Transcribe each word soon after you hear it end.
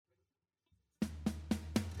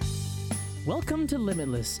Welcome to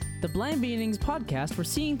Limitless, the Blind Beginnings podcast where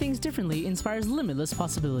seeing things differently inspires limitless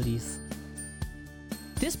possibilities.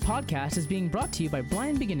 This podcast is being brought to you by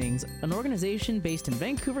Blind Beginnings, an organization based in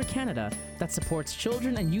Vancouver, Canada, that supports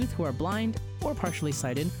children and youth who are blind or partially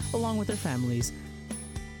sighted, along with their families.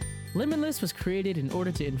 Limitless was created in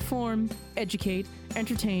order to inform, educate,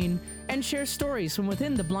 entertain, and share stories from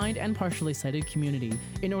within the blind and partially sighted community,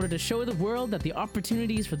 in order to show the world that the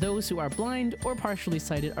opportunities for those who are blind or partially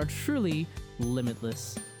sighted are truly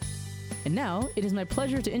limitless. And now, it is my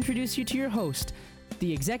pleasure to introduce you to your host,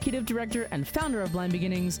 the Executive Director and Founder of Blind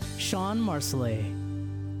Beginnings, Sean Marcellet.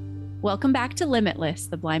 Welcome back to Limitless,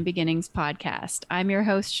 the Blind Beginnings podcast. I'm your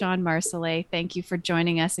host, Sean Marcellet. Thank you for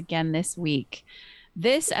joining us again this week.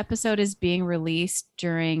 This episode is being released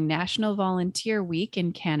during National Volunteer Week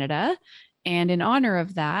in Canada. And in honor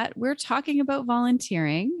of that, we're talking about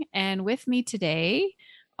volunteering. And with me today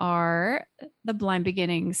are the Blind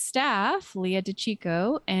Beginnings staff, Leah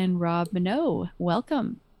DeChico and Rob Minot.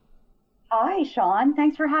 Welcome. Hi, Sean.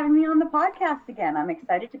 Thanks for having me on the podcast again. I'm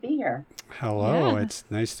excited to be here. Hello. Yeah. It's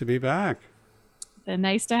nice to be back.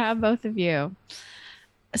 Nice to have both of you.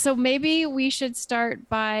 So maybe we should start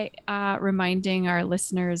by reminding our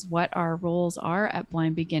listeners what our roles are at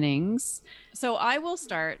Blind Beginnings. So I will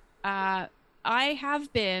start. I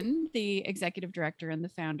have been the executive director and the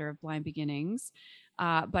founder of Blind Beginnings,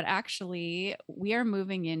 but actually we are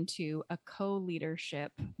moving into a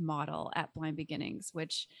co-leadership model at Blind Beginnings,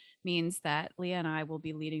 which means that Leah and I will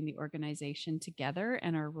be leading the organization together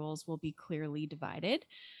and our roles will be clearly divided.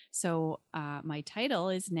 So my title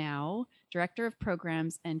is now Director of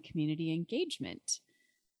Programs and Community Engagement.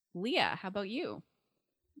 Leah, how about you?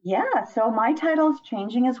 Yeah, so my title is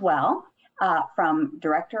changing as well. From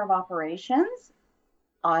Director of Operations,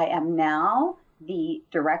 I am now the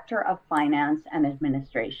Director of Finance and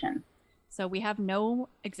Administration. So we have no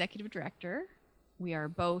executive director. We are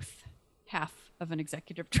both half of an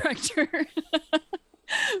executive director.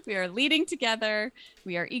 We are leading together.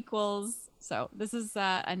 We are equals. So this is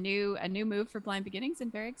a new move for Blind Beginnings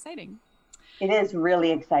and very exciting. It is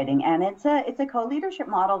really exciting. And it's a co-leadership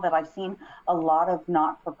model that I've seen a lot of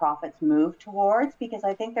not-for-profits move towards, because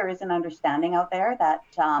I think there is an understanding out there that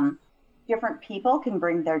different people can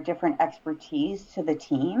bring their different expertise to the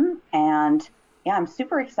team. And yeah, I'm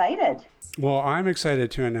super excited. Well, I'm excited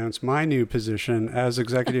to announce my new position as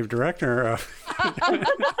Executive Director of...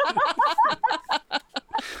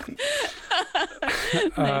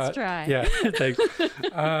 Nice try. Yeah, thanks.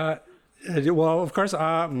 Well, of course,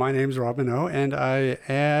 my name's Rob Minot, and I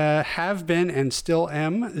have been and still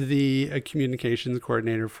am the communications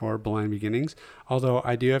coordinator for Blind Beginnings. Although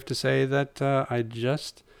I do have to say that I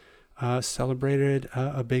just celebrated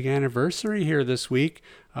a big anniversary here this week,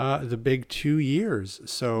 the big 2 years.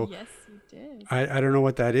 So yes, you did. I don't know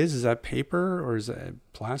what that is. Is that paper or is that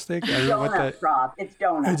plastic? I don't know what that. Rob. It's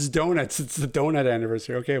donuts. It's donuts. It's the donut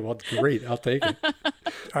anniversary. Okay, well, great. I'll take it.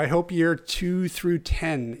 I hope year 2 through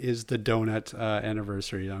 10 is the donut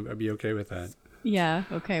anniversary. I'd be okay with that. Yeah.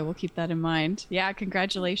 Okay. We'll keep that in mind. Yeah.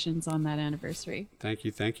 Congratulations on that anniversary. Thank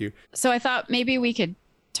you. Thank you. So I thought maybe we could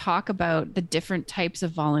talk about the different types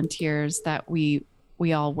of volunteers that we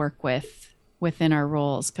all work with within our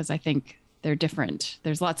roles, because I think they're different.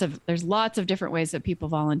 There's lots of different ways that people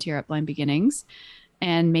volunteer at Blind Beginnings,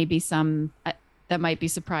 and maybe some that might be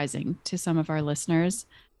surprising to some of our listeners.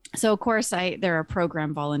 So of course there are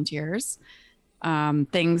program volunteers,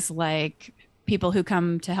 things like people who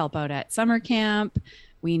come to help out at summer camp.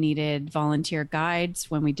 We needed volunteer guides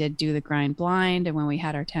when we did do the Grind Blind and when we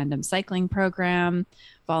had our tandem cycling program,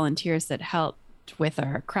 volunteers that helped with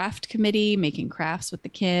our craft committee, making crafts with the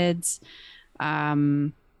kids,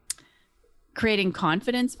 creating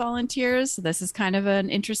confidence volunteers. So this is kind of an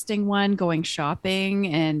interesting one, going shopping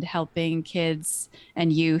and helping kids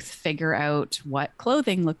and youth figure out what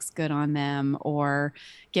clothing looks good on them, or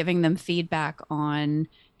giving them feedback on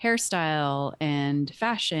hairstyle and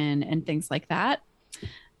fashion and things like that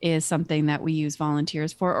is something that we use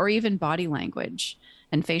volunteers for, or even body language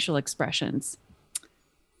and facial expressions.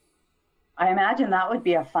 I imagine that would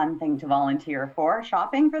be a fun thing to volunteer for.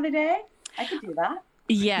 Shopping for the day? I could do that.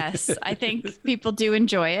 Yes, I think people do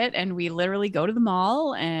enjoy it. And we literally go to the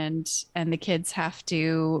mall and the kids have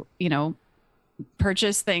to,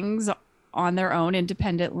 purchase things on their own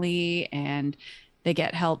independently, and they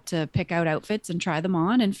get help to pick out outfits and try them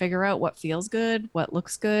on and figure out what feels good, what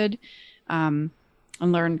looks good, and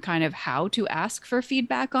learn kind of how to ask for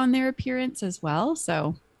feedback on their appearance as well.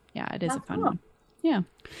 So yeah, it is a fun one. Yeah.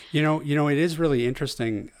 It is really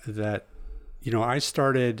interesting that, I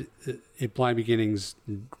started at Blind Beginnings,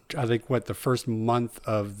 I think, the first month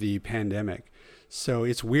of the pandemic. So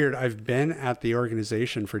it's weird. I've been at the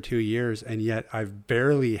organization for 2 years, and yet I've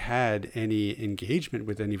barely had any engagement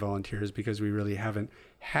with any volunteers because we really haven't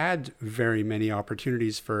had very many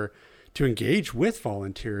opportunities to engage with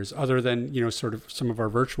volunteers other than, sort of some of our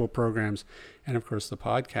virtual programs and of course the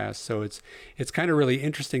podcast. So it's kind of really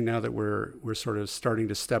interesting now that we're sort of starting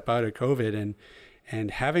to step out of COVID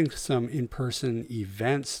and having some in-person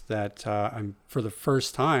events that I'm for the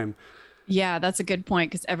first time. Yeah, that's a good point,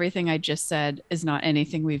 because everything I just said is not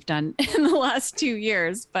anything we've done in the last 2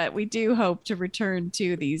 years, but we do hope to return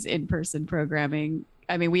to these in-person programming.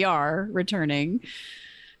 I mean, we are returning,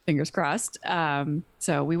 fingers crossed.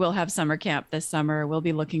 So we will have summer camp this summer. We'll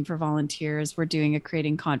be looking for volunteers. We're doing a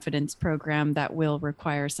Creating Confidence program that will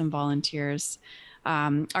require some volunteers.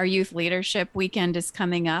 Our youth leadership weekend is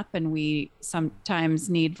coming up, and we sometimes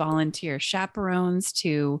need volunteer chaperones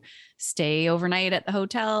to stay overnight at the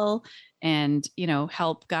hotel and,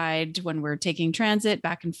 help guide when we're taking transit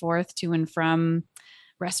back and forth to and from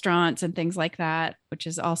restaurants and things like that, which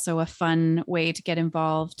is also a fun way to get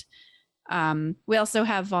involved. We also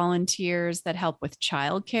have volunteers that help with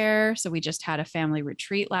childcare. So we just had a family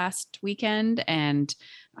retreat last weekend, and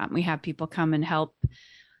we have people come and help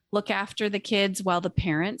look after the kids while the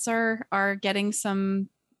parents are getting some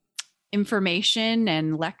information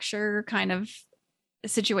and lecture kind of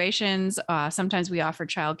situations. Sometimes we offer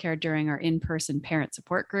childcare during our in-person parent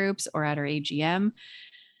support groups or at our AGM.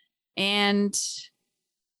 And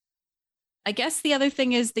I guess the other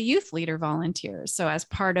thing is the youth leader volunteers. So as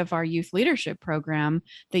part of our youth leadership program,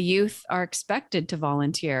 the youth are expected to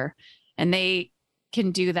volunteer, and they can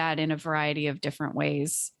do that in a variety of different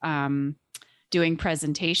ways. Doing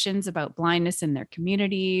presentations about blindness in their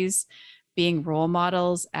communities, being role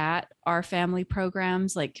models at our family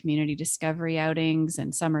programs like community discovery outings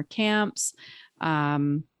and summer camps,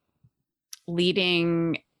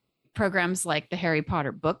 leading programs like the Harry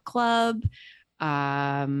Potter Book Club. What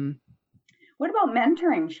about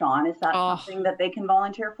mentoring, Sean? Is that something that they can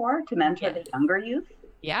volunteer for, to mentor the younger youth?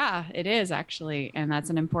 Yeah, it is actually. And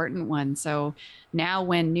that's an important one. So now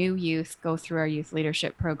when new youth go through our youth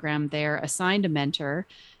leadership program, they're assigned a mentor,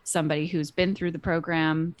 somebody who's been through the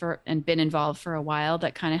program and been involved for a while,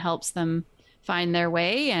 that kind of helps them find their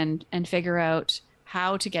way and figure out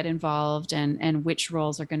how to get involved and which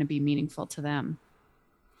roles are going to be meaningful to them.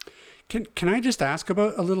 Can I just ask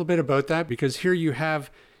about a little bit about that? Because here you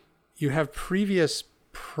have previous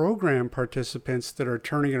program participants that are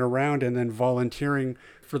turning it around and then volunteering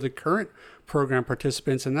for the current program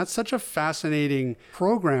participants. And that's such a fascinating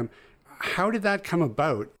program. How did that come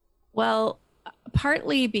about? Well,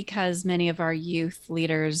 partly because many of our youth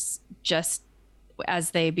leaders, just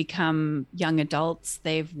as they become young adults,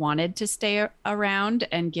 they've wanted to stay around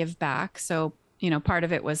and give back. So, part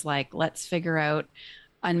of it was like, let's figure out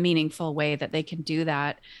a meaningful way that they can do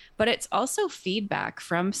that. But it's also feedback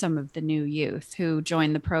from some of the new youth who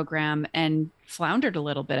joined the program and floundered a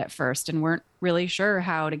little bit at first and weren't really sure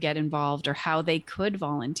how to get involved or how they could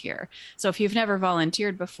volunteer. So if you've never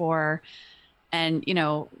volunteered before and,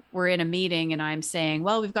 we're in a meeting and I'm saying,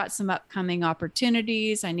 well, we've got some upcoming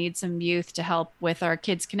opportunities. I need some youth to help with our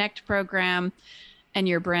Kids Connect program, and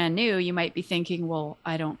you're brand new, you might be thinking, well,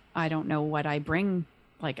 I don't know what I bring.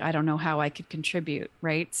 Like, I don't know how I could contribute,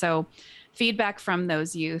 right? So feedback from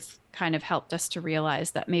those youth kind of helped us to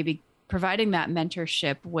realize that maybe providing that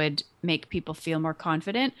mentorship would make people feel more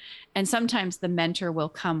confident. And sometimes the mentor will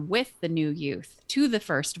come with the new youth to the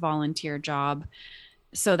first volunteer job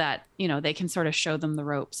so that, they can sort of show them the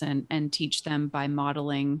ropes and teach them by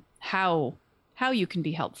modeling how you can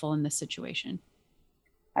be helpful in this situation.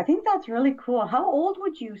 I think that's really cool. How old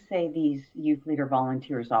would you say these youth leader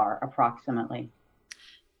volunteers are approximately?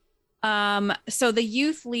 So the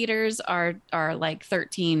youth leaders are like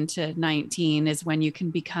 13 to 19 is when you can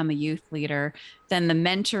become a youth leader. Then the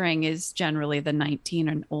mentoring is generally the 19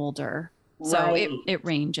 and older. So Right. it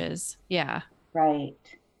ranges. Yeah. Right.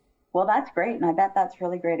 Well, that's great. And I bet that's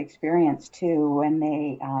really great experience too, when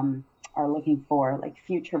they are looking for like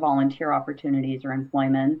future volunteer opportunities or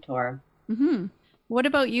employment or. Mm-hmm. What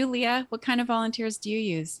about you, Leah? What kind of volunteers do you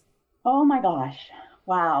use? Oh my gosh.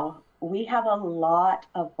 Wow. We have a lot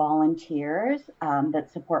of volunteers that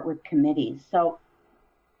support with committees. So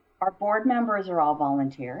our board members are all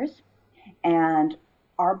volunteers, and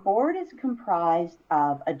our board is comprised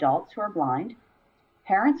of adults who are blind,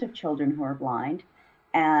 parents of children who are blind,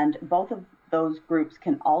 and both of those groups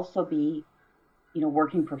can also be,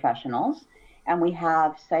 working professionals. And we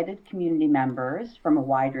have sighted community members from a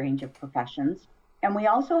wide range of professions. And we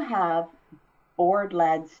also have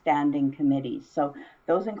board-led standing committees. So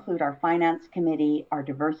those include our finance committee, our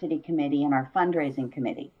diversity committee, and our fundraising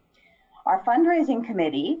committee. Our fundraising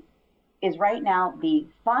committee is right now the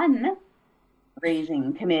fun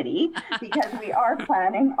raising committee because we are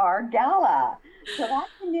planning our gala. So that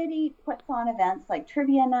committee puts on events like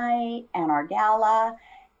trivia night and our gala.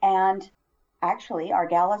 And actually, our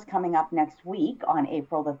gala is coming up next week on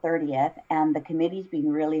April the 30th. And the committee's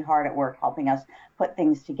been really hard at work helping us put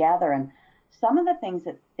things together. And some of the things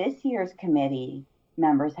that this year's committee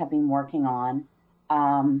members have been working on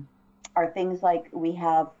are things like we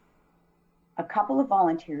have a couple of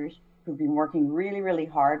volunteers who've been working really, really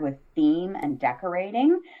hard with theme and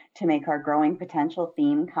decorating to make our Growing Potential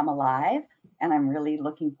theme come alive. And I'm really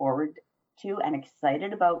looking forward to and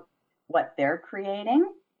excited about what they're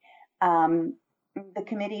creating. The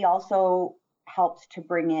committee also helps to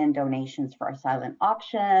bring in donations for our silent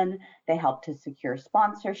auction. They help to secure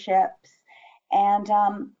sponsorships. And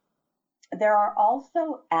there are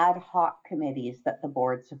also ad hoc committees that the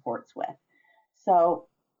board supports with. So,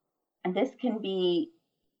 and this can be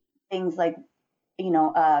things like,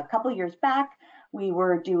 a couple of years back, we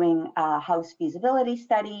were doing a house feasibility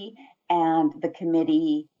study, and the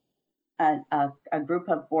committee, a group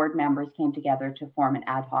of board members came together to form an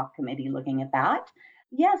ad hoc committee looking at that.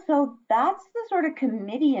 Yeah, so that's the sort of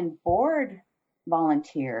committee and board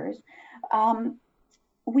volunteers.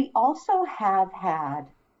 We also have had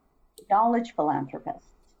knowledge philanthropists.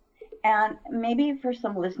 And maybe for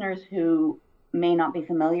some listeners who may not be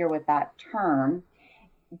familiar with that term,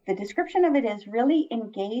 the description of it is really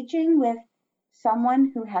engaging with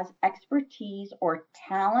someone who has expertise or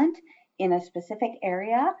talent in a specific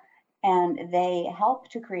area, and they help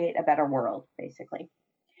to create a better world, basically.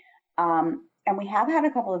 And we have had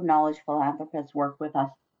a couple of knowledge philanthropists work with us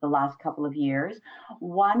the last couple of years.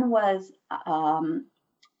 One was, and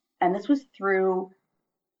this was through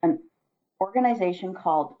an organization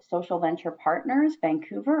called Social Venture Partners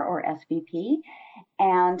Vancouver, or SVP,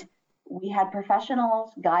 and we had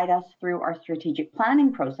professionals guide us through our strategic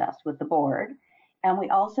planning process with the board. And we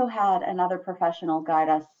also had another professional guide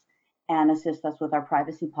us and assist us with our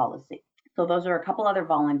privacy policy. So those are a couple other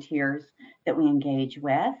volunteers that we engage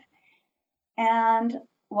with. And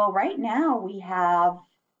well, right now we have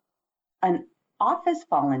an office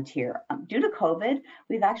volunteer. Due to COVID,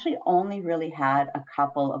 we've actually only really had a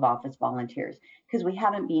couple of office volunteers because we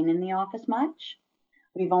haven't been in the office much.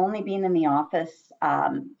 We've only been in the office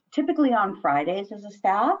typically on Fridays as a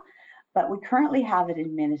staff, but we currently have an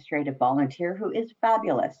administrative volunteer who is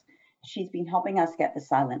fabulous. She's been helping us get the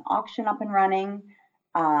silent auction up and running.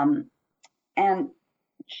 And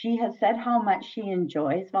she has said how much she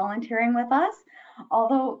enjoys volunteering with us.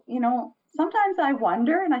 Although, sometimes I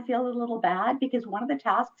wonder and I feel a little bad because one of the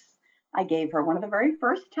tasks I gave her, one of the very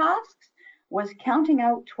first tasks, was counting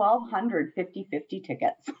out 1,200 50-50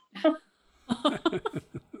 tickets.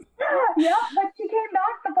 Yeah, but she came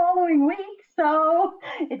back the following week, so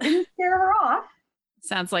it didn't scare her off.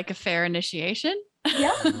 Sounds like a fair initiation.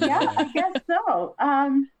 Yeah, I guess so.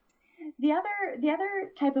 The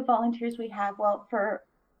other type of volunteers we have,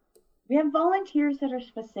 we have volunteers that are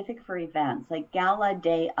specific for events, like gala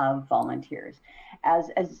day of volunteers.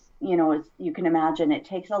 As you can imagine, it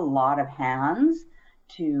takes a lot of hands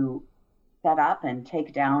to set up and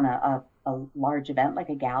take down a large event like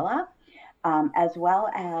a gala, as well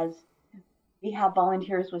as we have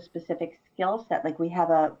volunteers with specific skill set. Like we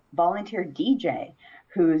have a volunteer DJ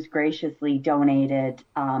who's graciously donated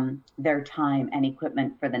their time and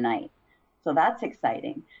equipment for the night. So that's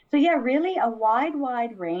exciting. So yeah, really a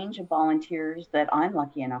wide range of volunteers that I'm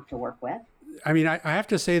lucky enough to work with. I mean, I have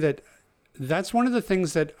to say that that's one of the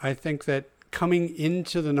things that I think that coming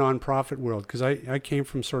into the nonprofit world, because I came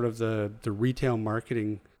from sort of the retail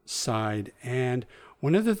marketing side, and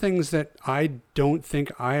one of the things that I don't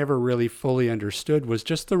think I ever really fully understood was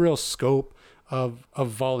just the real scope of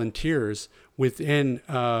volunteers within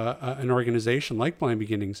an organization like Blind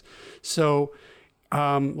Beginnings. So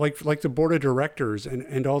like the board of directors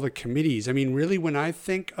and all the committees. I mean, really, when I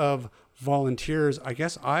think of volunteers, I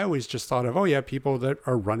guess I always just thought of, people that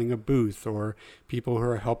are running a booth or people who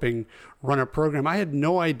are helping run a program. I had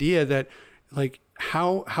no idea that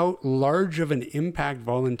how large of an impact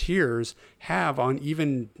volunteers have on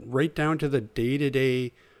even right down to the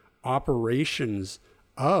day-to-day operations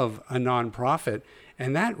of a nonprofit.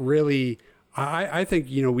 And that really, I think,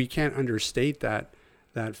 we can't understate that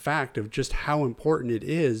fact of just how important it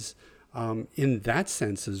is in that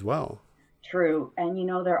sense as well. True. And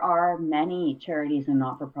there are many charities and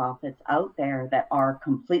not-for-profits out there that are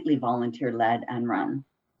completely volunteer-led and run,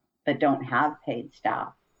 that don't have paid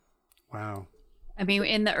staff. Wow. I mean,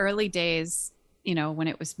 in the early days, when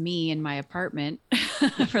it was me in my apartment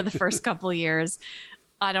for the first couple of years,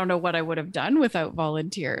 I don't know what I would have done without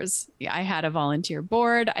volunteers. I had a volunteer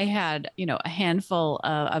board. I had, a handful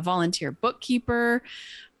of a volunteer bookkeeper,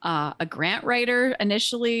 a grant writer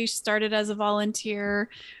initially started as a volunteer,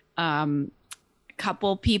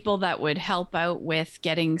 couple people that would help out with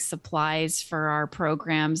getting supplies for our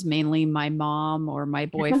programs, mainly my mom or my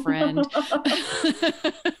boyfriend.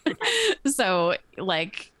 So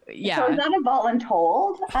yeah. So is that a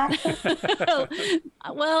voluntold, actually?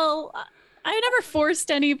 Well, I never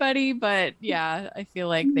forced anybody, but yeah, I feel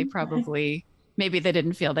like they probably, maybe they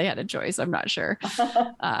didn't feel they had a choice. I'm not sure.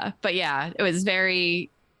 But yeah, it was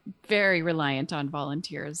very, very reliant on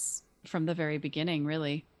volunteers from the very beginning,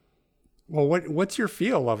 really. Well, what's your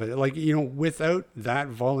feel of it? Like, without that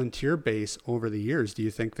volunteer base over the years, do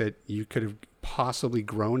you think that you could have possibly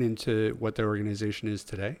grown into what the organization is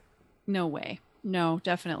today? No way. No,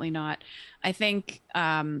 definitely not. I think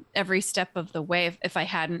every step of the way, if I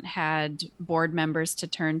hadn't had board members to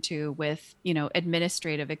turn to with,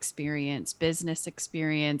 administrative experience, business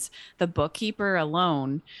experience, the bookkeeper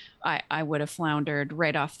alone, I would have floundered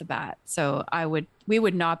right off the bat. So we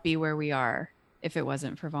would not be where we are if it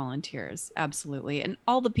wasn't for volunteers. Absolutely. And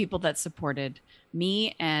all the people that supported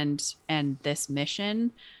me and this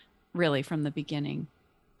mission really from the beginning.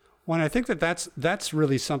 Well, and I think that's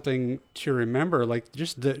really something to remember, like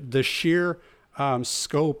just the sheer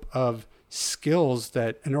scope of skills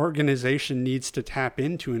that an organization needs to tap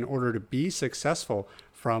into in order to be successful,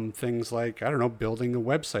 from things like, I don't know, building a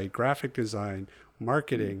website, graphic design,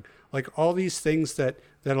 marketing, like all these things that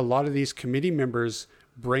a lot of these committee members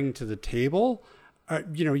bring to the table.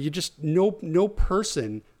 You just, no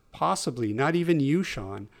person, possibly not even you,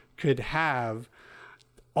 Sean, could have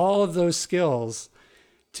all of those skills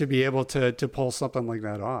to be able to pull something like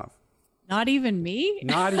that off. Not even me?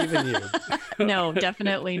 Not even you. No,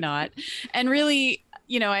 definitely not. And really,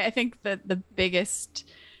 I think that the biggest,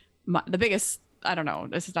 I don't know,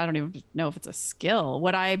 I don't even know if it's a skill.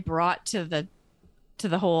 What I brought to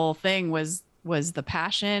the whole thing was the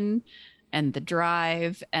passion and the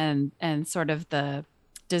drive and sort of the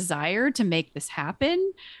desire to make this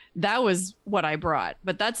happen. That was what I brought,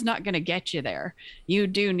 but that's not going to get you there. You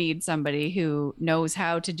do need somebody who knows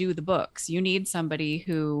how to do the books. You need somebody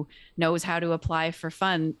who knows how to apply for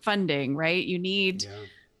funding, right? You need,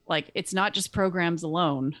 it's not just programs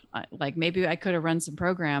alone. Like maybe I could have run some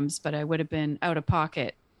programs, but I would have been out of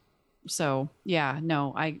pocket. So yeah,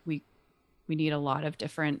 no, we need a lot of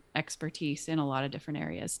different expertise in a lot of different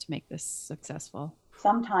areas to make this successful.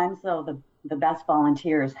 Sometimes though, the best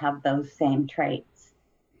volunteers have those same traits,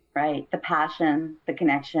 right? The passion, the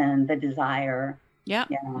connection, the desire. Yeah,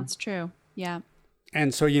 that's true. Yeah.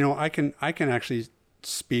 And so, I can actually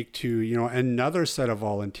speak to, another set of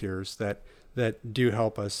volunteers that do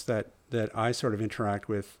help us, that I sort of interact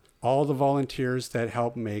with, all the volunteers that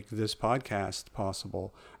help make this podcast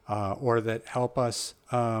possible, or that help us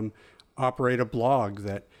operate a blog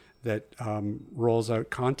that rolls out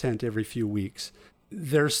content every few weeks.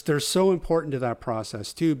 They're so important to that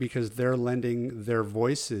process too, because they're lending their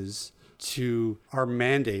voices to our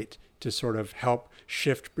mandate to sort of help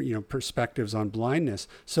shift, perspectives on blindness.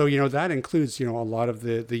 So, that includes, a lot of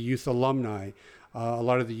the youth alumni, a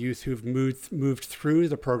lot of the youth who've moved through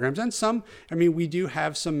the programs, and some, we do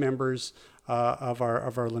have some members of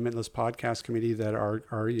our Limitless Podcast Committee that are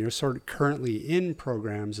sort of currently in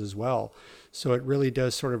programs as well. So it really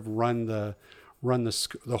does sort of run the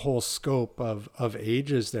whole scope of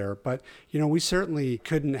ages there. But, we certainly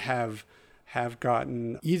couldn't have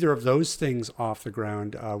gotten either of those things off the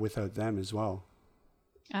ground without them as well.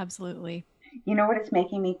 Absolutely. What it's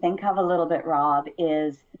making me think of a little bit, Rob,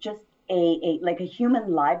 is just a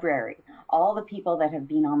human library. All the people that have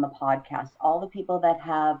been on the podcast, all the people that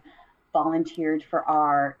have volunteered for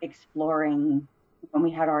our exploring, when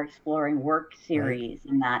we had our exploring work series,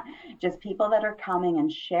 right. And that just people that are coming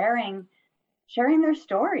and sharing their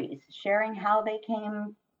stories, sharing how they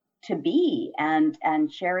came to be, and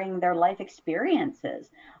sharing their life experiences.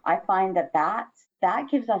 I find that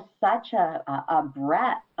gives us such a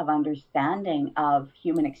breadth of understanding of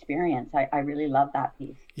human experience. I really love that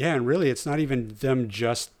piece. Yeah, and really it's not even them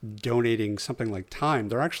just donating something like time.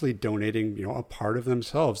 They're actually donating, a part of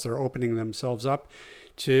themselves. They're opening themselves up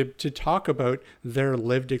to talk about their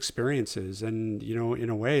lived experiences. And, in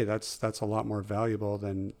a way that's a lot more valuable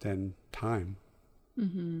than time.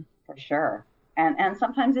 Mm-hmm. For sure. And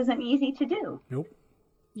sometimes isn't easy to do. Nope.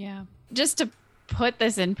 Yeah. Just to put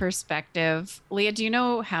this in perspective, Leah, do you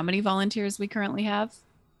know how many volunteers we currently have?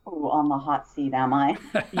 Oh, on the hot seat, am I?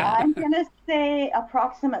 Yeah. I'm going to say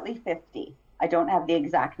approximately 50. I don't have the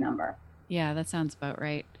exact number. Yeah, that sounds about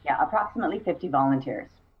right. Yeah, approximately 50 volunteers.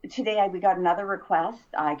 today we got another request.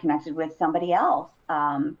 I connected with somebody else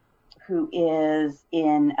who is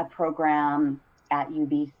in a program at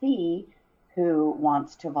UBC who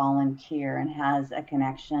wants to volunteer and has a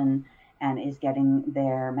connection and is getting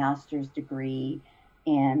their master's degree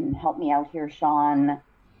in, help me out here, Sean.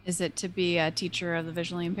 Is it to be a teacher of the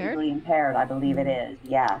visually impaired? Visually impaired, I believe it is,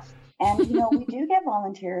 yes. And, we do get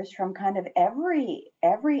volunteers from kind of every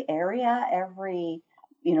area, every,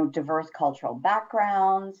 diverse cultural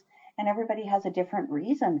backgrounds, and everybody has a different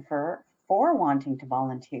reason for wanting to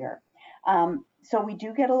volunteer. So we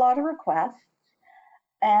do get a lot of requests,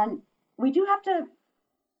 and we do have to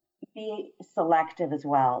be selective as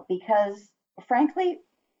well, because frankly,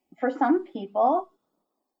 for some people,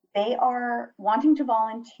 they are wanting to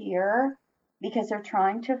volunteer because they're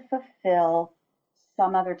trying to fulfill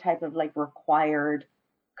some other type of required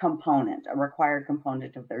component, a required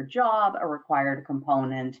component of their job, a required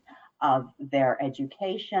component of their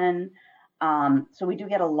education. So we do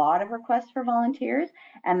get a lot of requests for volunteers,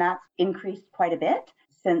 and that's increased quite a bit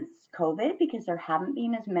since COVID, because there haven't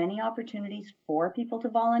been as many opportunities for people to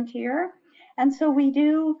volunteer. And so we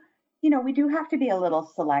do have to be a little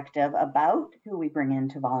selective about who we bring in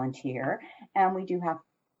to volunteer. And we do have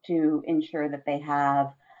to ensure that they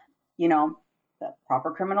have, the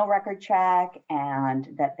proper criminal record check, and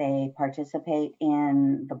that they participate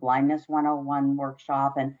in the Blindness 101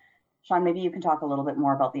 workshop. And Sean, maybe you can talk a little bit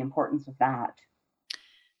more about the importance of that.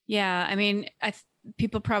 Yeah, I mean,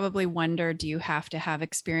 people probably wonder, do you have to have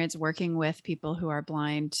experience working with people who are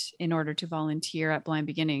blind in order to volunteer at Blind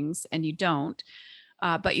Beginnings? And you don't.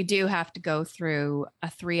 But you do have to go through a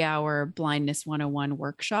 3-hour Blindness 101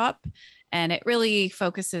 workshop. And it really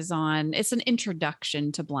focuses on, it's an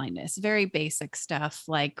introduction to blindness, very basic stuff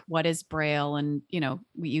like what is Braille, and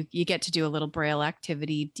you get to do a little Braille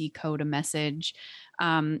activity, decode a message,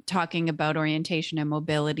 talking about orientation and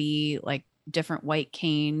mobility, like different white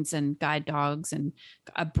canes and guide dogs, and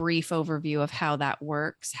a brief overview of how that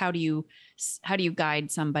works. How do you guide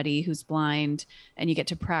somebody who's blind? And you get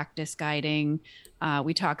to practice guiding.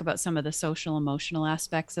 We talk about some of the social emotional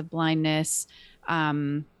aspects of blindness.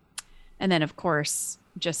 And then, of course,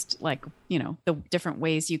 just the different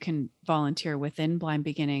ways you can volunteer within Blind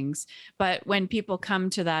Beginnings. But when people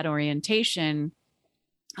come to that orientation,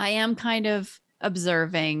 I am kind of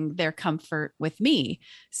observing their comfort with me.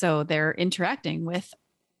 So they're interacting with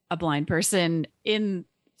a blind person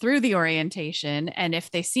through the orientation. And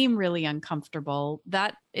if they seem really uncomfortable,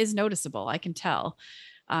 that is noticeable. I can tell.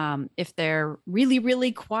 If they're really,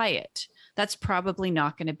 really quiet, that's probably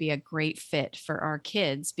not going to be a great fit for our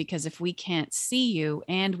kids, because if we can't see you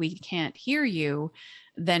and we can't hear you,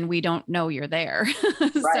 then we don't know you're there.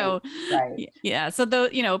 Right. Yeah. So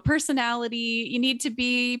personality, you need to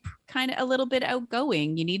be kind of a little bit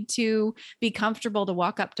outgoing. You need to be comfortable to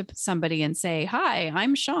walk up to somebody and say, "Hi,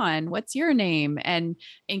 I'm Sean. What's your name?" and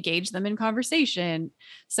engage them in conversation.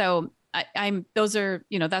 So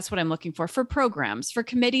that's what I'm looking for programs. For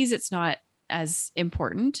committees, it's not as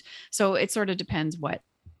important. So it sort of depends what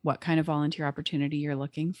kind of volunteer opportunity you're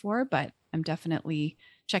looking for, but I'm definitely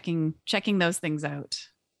checking those things out.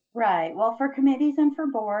 Right. Well, for committees and for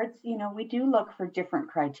boards, we do look for different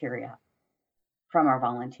criteria from our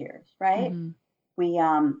volunteers, right? Mm-hmm. We,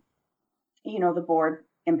 the board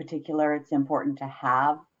in particular, it's important to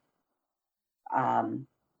have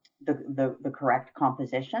the correct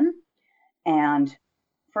composition. And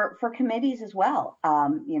for committees as well,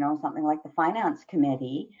 something like the finance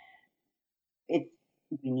committee,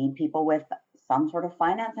 we need people with some sort of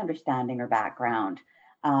finance understanding or background.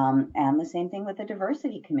 And the same thing with the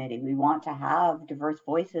diversity committee. We want to have diverse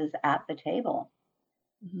voices at the table.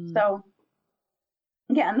 Mm-hmm. So,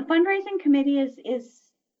 yeah, and the fundraising committee is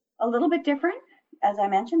a little bit different. As I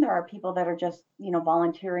mentioned, there are people that are just,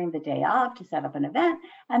 volunteering the day of to set up an event.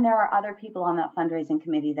 And there are other people on that fundraising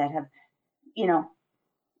committee that have,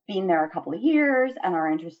 been there a couple of years and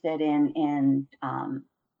are interested in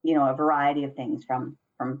a variety of things from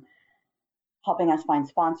helping us find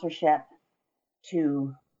sponsorship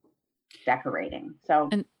to decorating.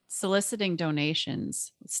 And soliciting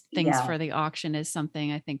donations, things for the auction is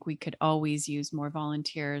something I think we could always use more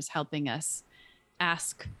volunteers helping us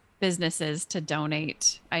ask businesses to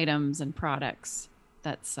donate items and products.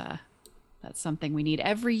 That's something we need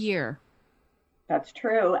every year. That's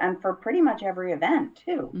true. And for pretty much every event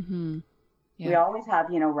too. Mm-hmm. Yeah. We always have,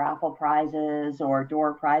 raffle prizes or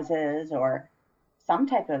door prizes or some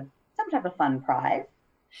type of fun prize.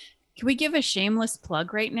 Can we give a shameless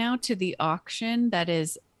plug right now to the auction that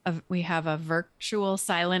is, we have a virtual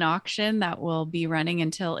silent auction that will be running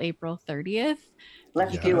until April 30th.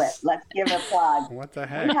 Let's do it. Let's give a plug. What the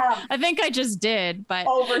heck? We have I think I just did, but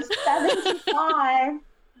over 75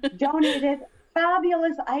 donated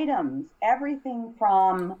fabulous items. Everything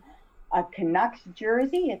from a Canucks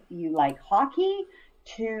jersey, if you like hockey,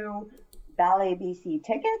 to Ballet BC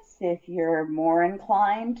tickets, if you're more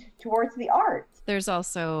inclined towards the arts. there's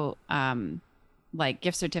also like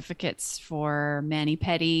gift certificates for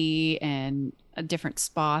mani-pedi and different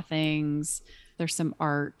spa things. There's some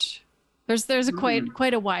art. There's a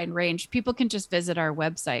quite a wide range. People can just visit our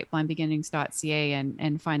website, blindbeginnings.ca,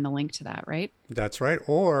 and find the link to that, right? That's right.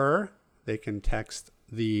 Or they can text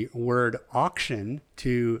the word auction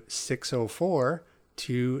to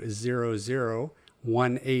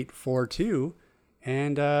 604-200-1842,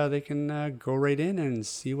 and they can go right in and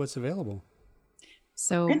see what's available.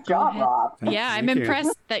 So Good go job, ahead. Rob. Yeah, I'm Thank you.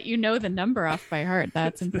 impressed that you know the number off by heart.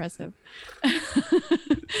 That's impressive.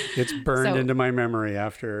 It's burned So- into my memory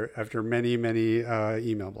after many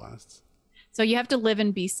email blasts. So you have to live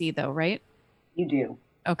in BC though, right? You do.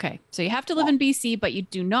 Okay, so you have to live in BC, but you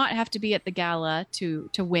do not have to be at the gala to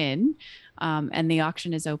win. And the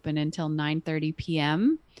auction is open until 9:30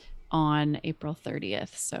 p.m. on April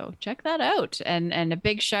 30th. So check that out. And a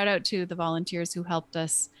big shout out to the volunteers who helped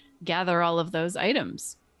us gather all of those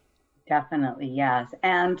items. Definitely, yes.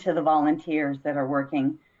 And to the volunteers that are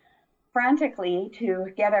working frantically to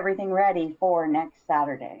get everything ready for next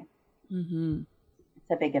Saturday. Mm-hmm.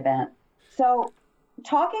 It's a big event. So,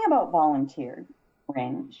 talking about volunteering,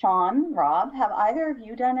 Sean, Rob, have either of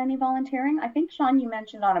you done any volunteering? I think, Sean, you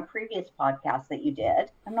mentioned on a previous podcast that you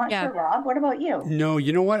did. I'm not Yeah. sure, Rob. What about you? No,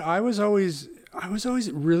 you know what? I was always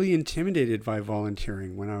really intimidated by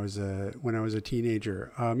volunteering when I was a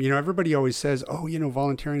teenager. Everybody always says, "Oh,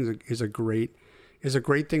 volunteering is a great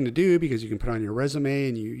thing to do because you can put on your resume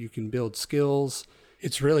and you can build skills.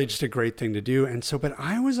 It's really just a great thing to do." And so, but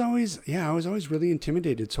I was always really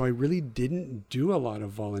intimidated. So I really didn't do a lot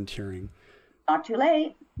of volunteering. Not too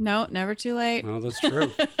late. No, never too late. Well, that's true.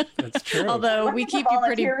 That's true. Although Look we at the keep you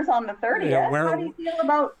pretty volunteers on the 30th. Yeah, where- How do you feel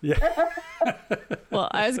about? Yeah. well.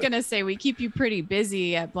 I was gonna say we keep you pretty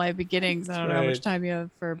busy at Blind Beginnings. I don't know how much Right. time you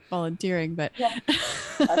have for volunteering, but Yeah,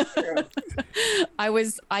 that's true.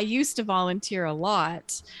 I used to volunteer a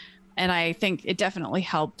lot, and I think it definitely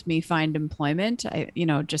helped me find employment.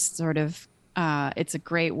 Just sort of it's a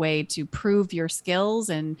great way to prove your skills,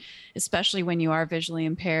 and especially when you are visually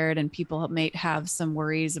impaired and people may have some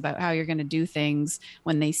worries about how you're going to do things,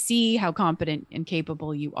 when they see how competent and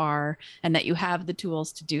capable you are and that you have the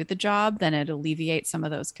tools to do the job, then it alleviates some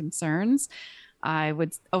of those concerns.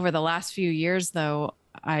 Over the last few years though,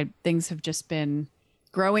 things have just been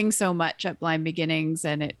growing so much at Blind Beginnings,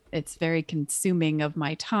 and it's very consuming of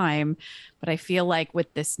my time. But I feel like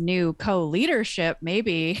with this new co-leadership,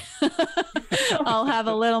 maybe I'll have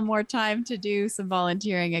a little more time to do some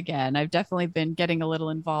volunteering again. I've definitely been getting a little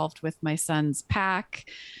involved with my son's PAC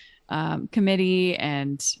committee,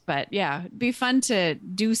 but yeah, it'd be fun to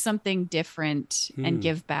do something different and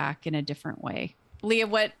give back in a different way. Leah,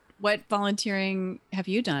 what volunteering have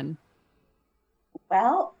you done?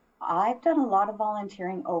 Well, I've done a lot of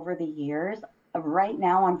volunteering over the years. Right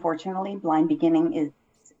now, unfortunately, Blind Beginnings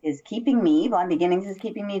is keeping me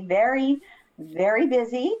very, very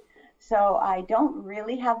busy. So I don't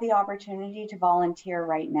really have the opportunity to volunteer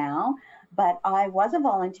right now, but I was a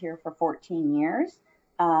volunteer for 14 years,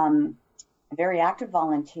 a very active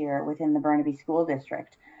volunteer within the Burnaby School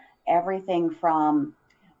District. Everything from,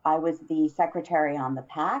 I was the secretary on the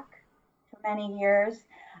PAC for many years.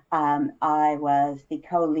 I was the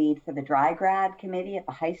co-lead for the Dry Grad Committee at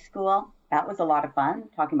the high school. That was a lot of fun,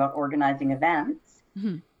 talking about organizing events.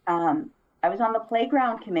 Mm-hmm. I was on the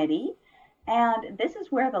Playground Committee, and this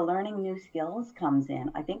is where the learning new skills comes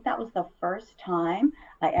in. I think that was the first time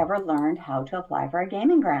I ever learned how to apply for a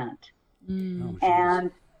gaming grant. Mm. Oh, geez.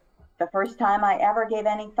 And the first time I ever gave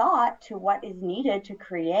any thought to what is needed to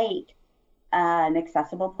create an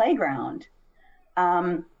accessible playground.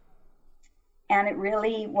 And it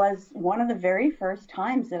really was one of the very first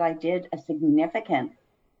times that I did a significant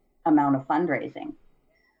amount of fundraising.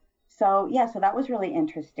 So that was really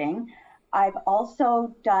interesting. I've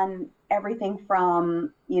also done everything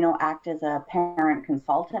from, act as a parent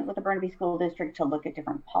consultant with the Burnaby School District to look at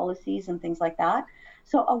different policies and things like that.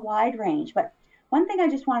 So a wide range. But one thing I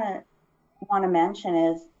just want to mention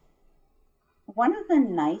is one of the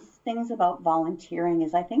nice things about volunteering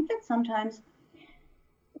is I think that sometimes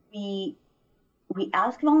we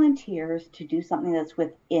ask volunteers to do something that's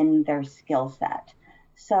within their skill set.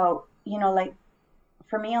 So, like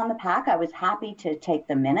for me on the PAC, I was happy to take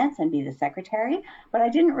the minutes and be the secretary, but I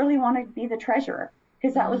didn't really want to be the treasurer.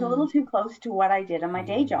 because that was a little too close to what I did in my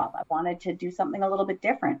day job. I wanted to do something a little bit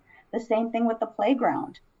different. The same thing with the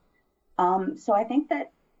playground. So I think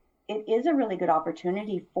that it is a really good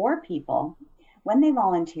opportunity for people when they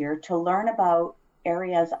volunteer to learn about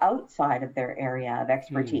areas outside of their area of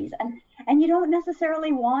expertise. And you don't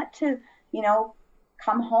necessarily want to,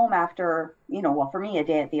 come home after, well, for me, a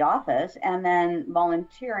day at the office and then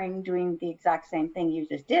volunteering doing the exact same thing you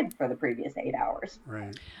just did for the previous 8 hours.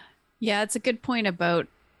 Right. Yeah, it's a good point about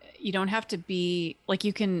you don't have to be like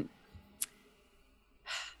you can.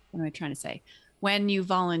 What am I trying to say? When you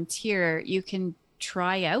volunteer, you can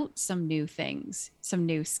try out some new things, some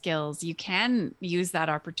new skills. You can use that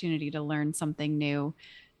opportunity to learn something new.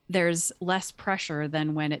 There's less pressure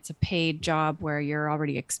than when it's a paid job where you're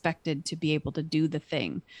already expected to be able to do the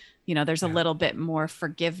thing. There's a little bit more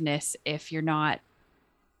forgiveness if you're not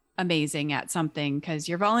amazing at something because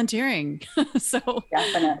you're volunteering. So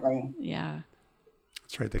definitely. Yeah.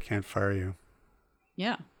 That's right. They can't fire you.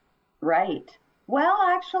 Yeah. Right. Well,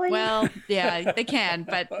 actually. Well, yeah, they can,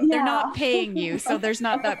 but they're not paying you. So there's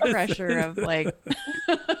not that pressure of like.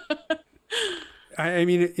 I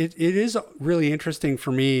mean, it is really interesting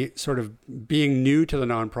for me, sort of being new to the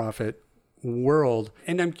nonprofit world.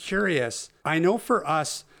 And I'm curious, I know for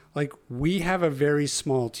us, like we have a very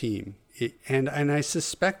small team. And I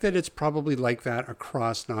suspect that it's probably like that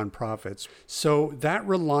across nonprofits. So that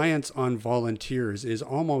reliance on volunteers is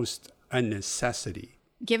almost a necessity.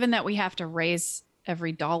 Given that we have to raise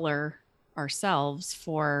every dollar ourselves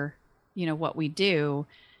for, what we do,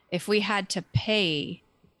 if we had to pay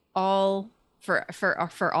all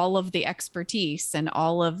for all of the expertise and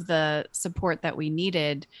all of the support that we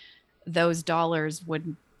needed, those dollars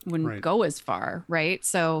wouldn't go as far, right?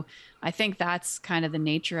 So I think that's kind of the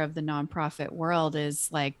nature of the nonprofit world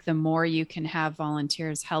is like the more you can have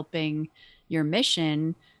volunteers helping your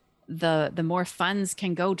mission, the more funds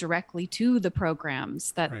can go directly to the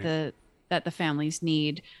programs that the families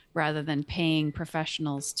need rather than paying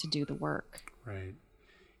professionals to do the work. Right.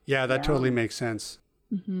 Yeah, that totally makes sense.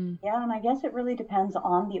 Mm-hmm. Yeah, and I guess it really depends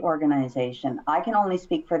on the organization. I can only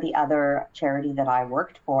speak for the other charity that I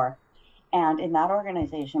worked for. And in that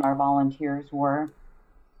organization, our volunteers were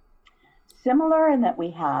similar in that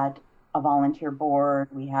we had a volunteer board,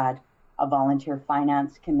 we had a volunteer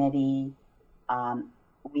finance committee,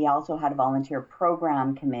 we also had a volunteer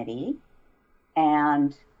program committee,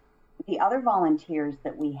 and the other volunteers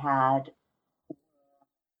that we had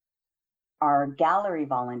are gallery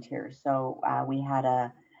volunteers. So we had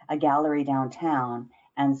a gallery downtown,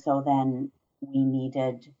 and so then we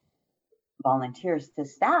needed volunteers to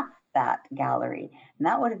staff that gallery. And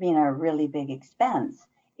that would have been a really big expense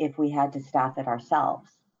if we had to staff it ourselves.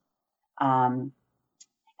 And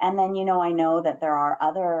then, I know that there are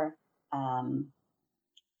other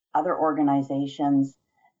organizations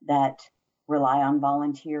that rely on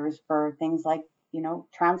volunteers for things like,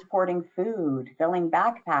 transporting food, filling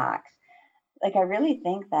backpacks. Like, I really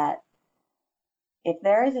think that if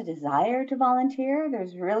there is a desire to volunteer,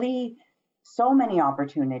 there's really so many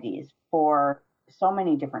opportunities for so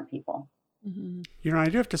many different people. Mm-hmm. I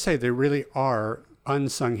do have to say, they really are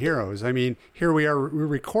unsung heroes. I mean, here we are, we're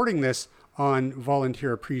recording this on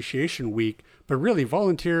Volunteer Appreciation Week, but really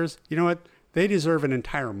volunteers, you know what? They deserve an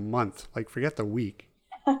entire month. Like, forget the week.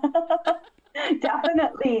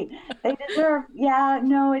 Definitely. They deserve,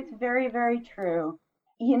 it's very, very true.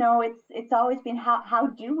 It's always been how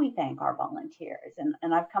do we thank our volunteers?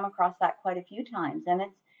 And I've come across that quite a few times. And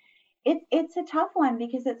it's a tough one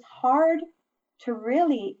because it's hard to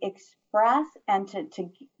really express and to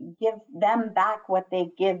give them back what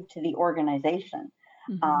they give to the organization.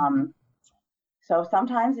 Mm-hmm. So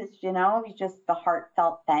sometimes it's, just the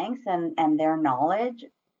heartfelt thanks and their knowledge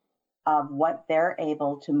of what they're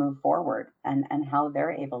able to move forward and how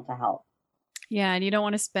they're able to help. Yeah. And you don't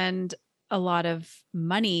want to spend a lot of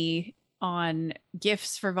money on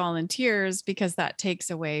gifts for volunteers because that takes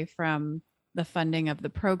away from the funding of the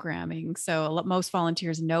programming. So most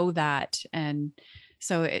volunteers know that. And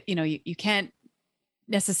so, you can't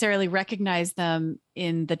necessarily recognize them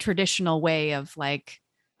in the traditional way of like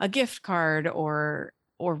a gift card or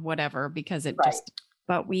whatever, because it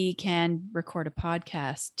but we can record a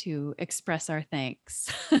podcast to express our thanks.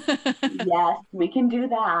 Yes, we can do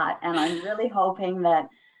that. And I'm really hoping that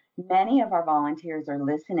many of our volunteers are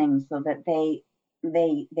listening so that they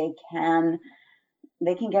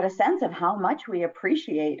can get a sense of how much we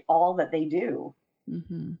appreciate all that they do.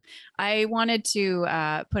 Mm-hmm. I wanted to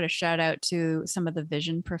put a shout out to some of the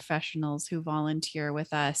vision professionals who volunteer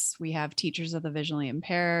with us. We have teachers of the visually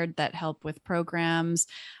impaired that help with programs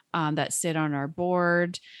that sit on our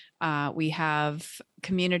board. We have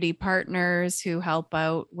community partners who help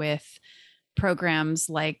out with programs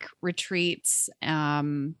like retreats,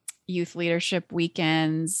 youth leadership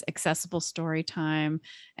weekends, accessible story time,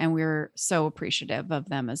 and we're so appreciative of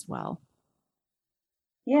them as well.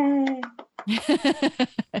 Yay.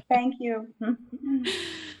 Thank you.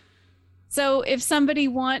 So if somebody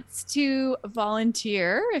wants to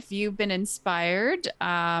volunteer, if you've been inspired,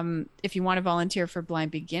 if you want to volunteer for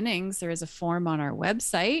Blind Beginnings, there is a form on our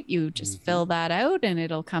website. You just fill that out and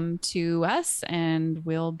it'll come to us and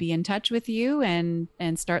we'll be in touch with you and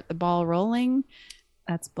start the ball rolling.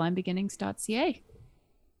 That's blindbeginnings.ca.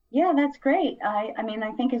 Yeah, that's great. I mean,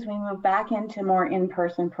 I think as we move back into more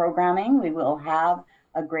in-person programming, we will have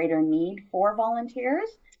a greater need for volunteers.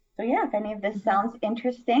 So yeah, if any of this sounds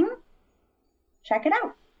interesting, check it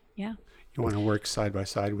out. Yeah. You want to work side by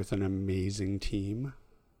side with an amazing team.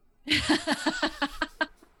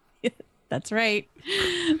 That's right.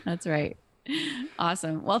 That's right.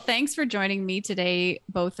 Awesome. Well, thanks for joining me today,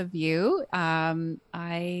 both of you.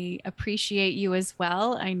 I appreciate you as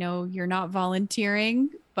well. I know you're not volunteering,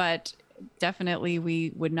 but definitely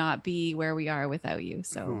we would not be where we are without you.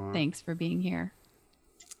 So thanks for being here.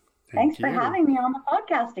 Thanks for having me on the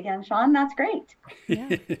podcast again, Sean. That's great.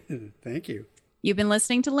 Yeah. Thank you. You've been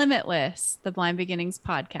listening to Limitless, the Blind Beginnings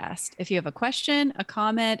podcast. If you have a question, a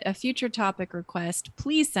comment, a future topic request,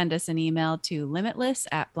 please send us an email to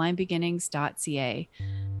limitless@blindbeginnings.ca.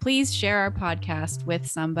 Please share our podcast with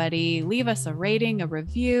somebody, leave us a rating, a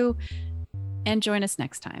review, and join us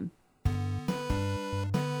next time.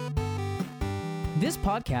 This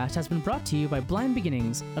podcast has been brought to you by Blind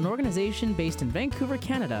Beginnings, an organization based in Vancouver,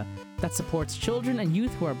 Canada, that supports children and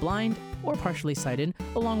youth who are blind or partially sighted,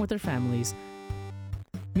 along with their families.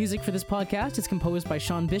 Music for this podcast is composed by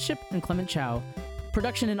Sean Bishop and Clement Chow.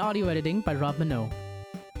 Production and audio editing by Rob Minot.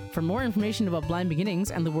 For more information about Blind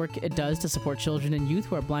Beginnings and the work it does to support children and youth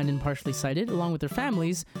who are blind and partially sighted, along with their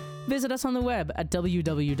families, visit us on the web at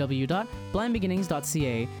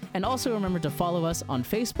www.blindbeginnings.ca, and also remember to follow us on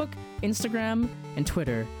Facebook, Instagram, and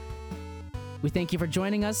Twitter. We thank you for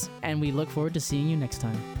joining us, and we look forward to seeing you next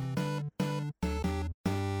time.